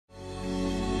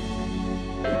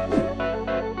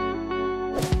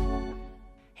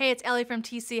Hey, it's Elli from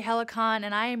TC Helicon,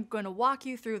 and I am going to walk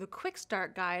you through the quick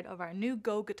start guide of our new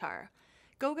Go Guitar.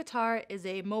 Go Guitar is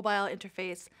a mobile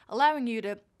interface allowing you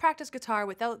to practice guitar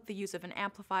without the use of an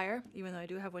amplifier, even though I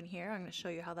do have one here. I'm going to show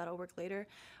you how that'll work later.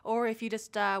 Or if you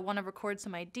just want to record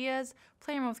some ideas,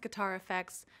 play around with guitar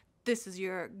effects, this is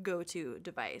your go-to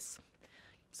device.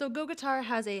 So Go Guitar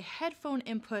has a headphone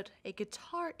input, a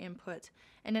guitar input,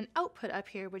 and an output up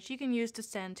here which you can use to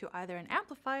send to either an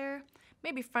amplifier,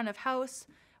 maybe front of house,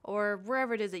 or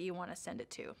wherever it is that you want to send it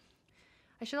to.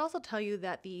 I should also tell you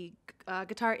that the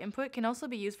guitar input can also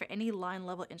be used for any line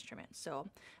level instrument. So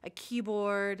a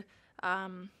keyboard,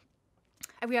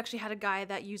 we actually had a guy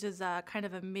that uses kind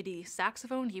of a MIDI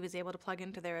saxophone. He was able to plug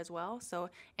into there as well. So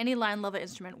any line level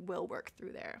instrument will work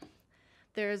through there.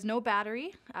 There is no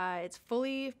battery. It's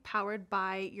fully powered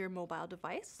by your mobile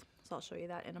device. So I'll show you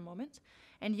that in a moment.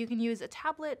 And you can use a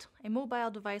tablet, a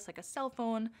mobile device like a cell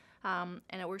phone, and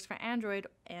it works for Android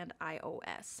and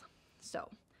iOS. So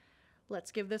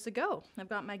let's give this a go. I've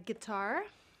got my guitar,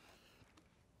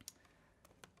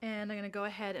 and I'm going to go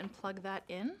ahead and plug that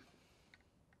in.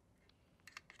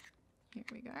 Here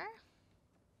we go.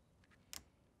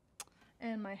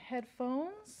 And my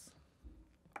headphones.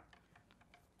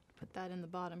 Put that in the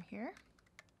bottom here.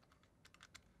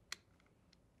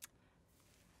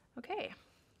 Okay,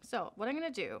 so what I'm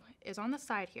going to do is on the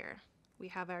side here, we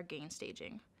have our gain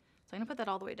staging. So I'm going to put that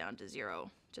all the way down to 0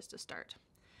 just to start.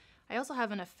 I also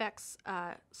have an effects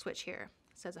switch here.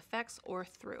 It says effects or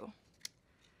through.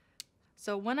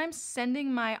 So when I'm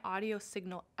sending my audio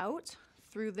signal out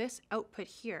through this output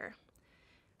here,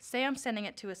 say I'm sending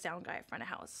it to a sound guy at front of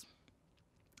house.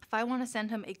 If I want to send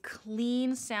him a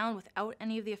clean sound without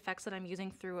any of the effects that I'm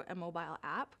using through a mobile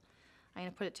app, I'm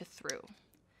going to put it to through.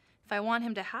 If I want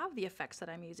him to have the effects that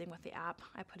I'm using with the app,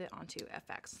 I put it onto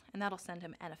FX, and that'll send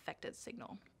him an affected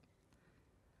signal.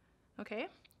 Okay,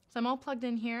 so I'm all plugged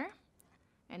in here,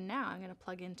 and now I'm going to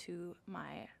plug into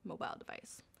my mobile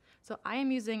device. So I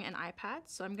am using an iPad,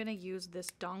 so I'm going to use this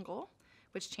dongle,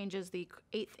 which changes the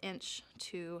 1/8 inch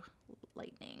to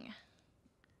lightning.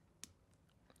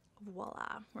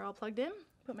 Voila, we're all plugged in.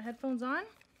 Put my headphones on.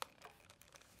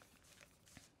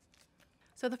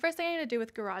 So the first thing I'm going to do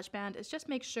with GarageBand is just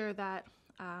make sure that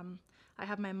I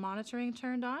have my monitoring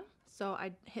turned on. So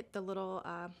I hit the little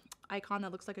icon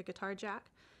that looks like a guitar jack,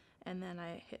 and then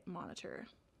I hit monitor.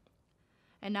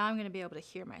 And now I'm going to be able to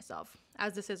hear myself,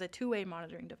 as this is a two-way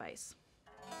monitoring device.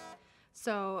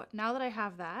 So now that I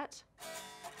have that,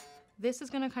 this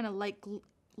is going to kind of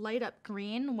light up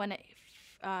green when it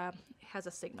has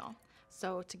a signal.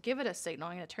 So to give it a signal,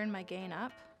 I'm going to turn my gain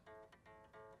up.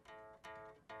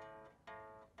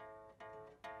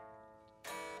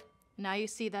 Now you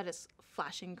see that it's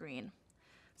flashing green.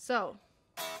 So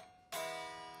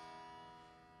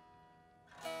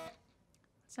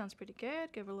sounds pretty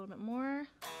good. Give it a little bit more.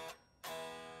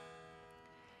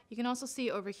 You can also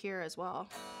see over here as well.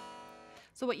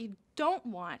 So what you don't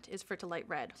want is for it to light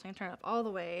red. So I'm going to turn it up all the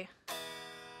way.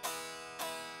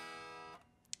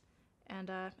 And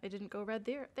it didn't go red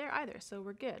there either, so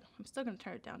we're good. I'm still going to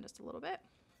turn it down just a little bit.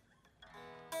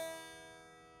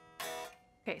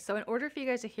 Okay, so in order for you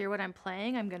guys to hear what I'm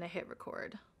playing, I'm going to hit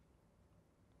record.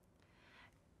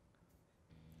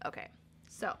 Okay,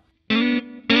 so.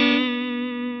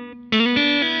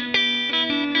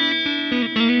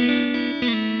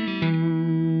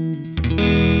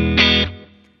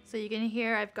 So you can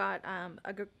hear I've got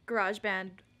a GarageBand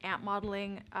amp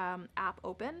modeling app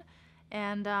open,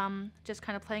 and just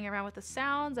kind of playing around with the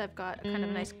sounds. I've got a kind of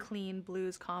a nice clean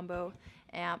blues combo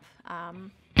amp.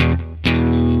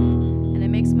 And it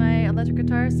makes my electric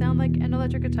guitar sound like an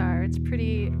electric guitar. It's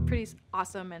pretty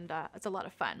awesome, and it's a lot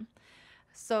of fun.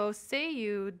 So say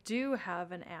you do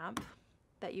have an amp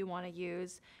that you want to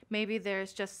use. Maybe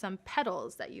there's just some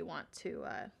pedals that you want to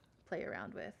play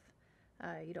around with.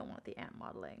 You don't want the amp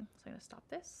modeling. So I'm going to stop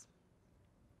this.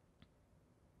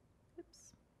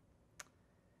 Oops.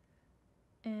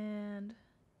 And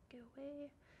get away.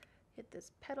 Hit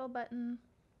this pedal button.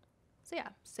 So yeah,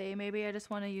 say maybe I just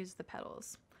want to use the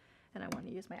pedals and I want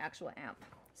to use my actual amp.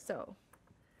 So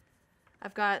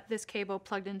I've got this cable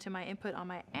plugged into my input on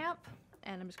my amp,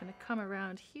 and I'm just going to come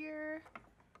around here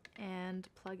and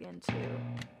put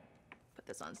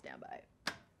this on standby.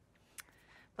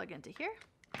 Plug into here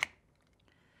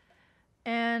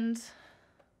and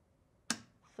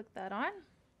flick that on.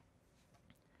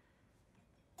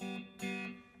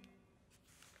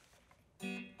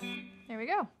 There we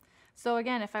go. So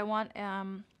again, if I want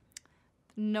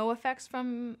no effects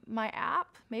from my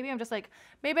app, maybe I'm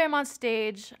on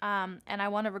stage and I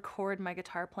want to record my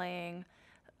guitar playing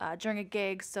during a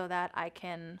gig so that I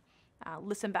can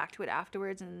listen back to it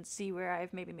afterwards and see where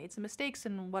I've maybe made some mistakes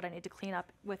and what I need to clean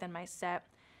up within my set.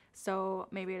 So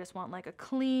maybe I just want like a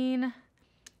clean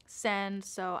send.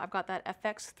 So I've got that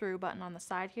THRU button on the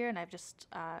side here, and I've just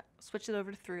switched it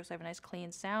over to THRU, so I have a nice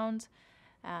clean sound.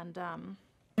 And I'm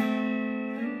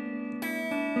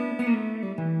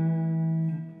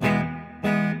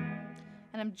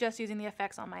just using the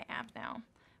effects on my amp now.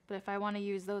 But if I want to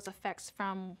use those effects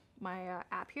from my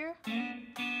app here,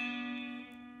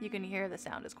 you can hear the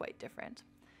sound is quite different.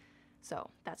 So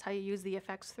that's how you use the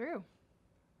effects through.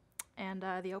 And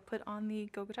the output on the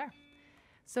Go Guitar.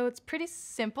 So it's pretty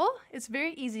simple. It's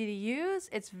very easy to use.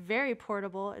 It's very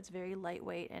portable. It's very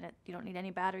lightweight, and you don't need any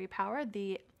battery power.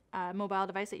 The mobile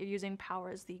device that you're using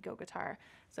powers the Go Guitar.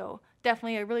 So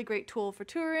definitely a really great tool for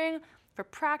touring, for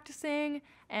practicing,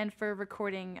 and for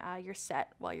recording your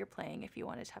set while you're playing if you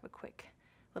wanted to have a quick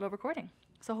little recording.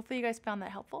 So hopefully you guys found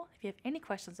that helpful. If you have any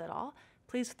questions at all,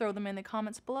 please throw them in the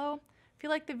comments below. If you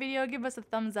liked the video, give us a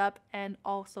thumbs up, and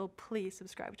also please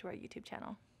subscribe to our YouTube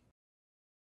channel.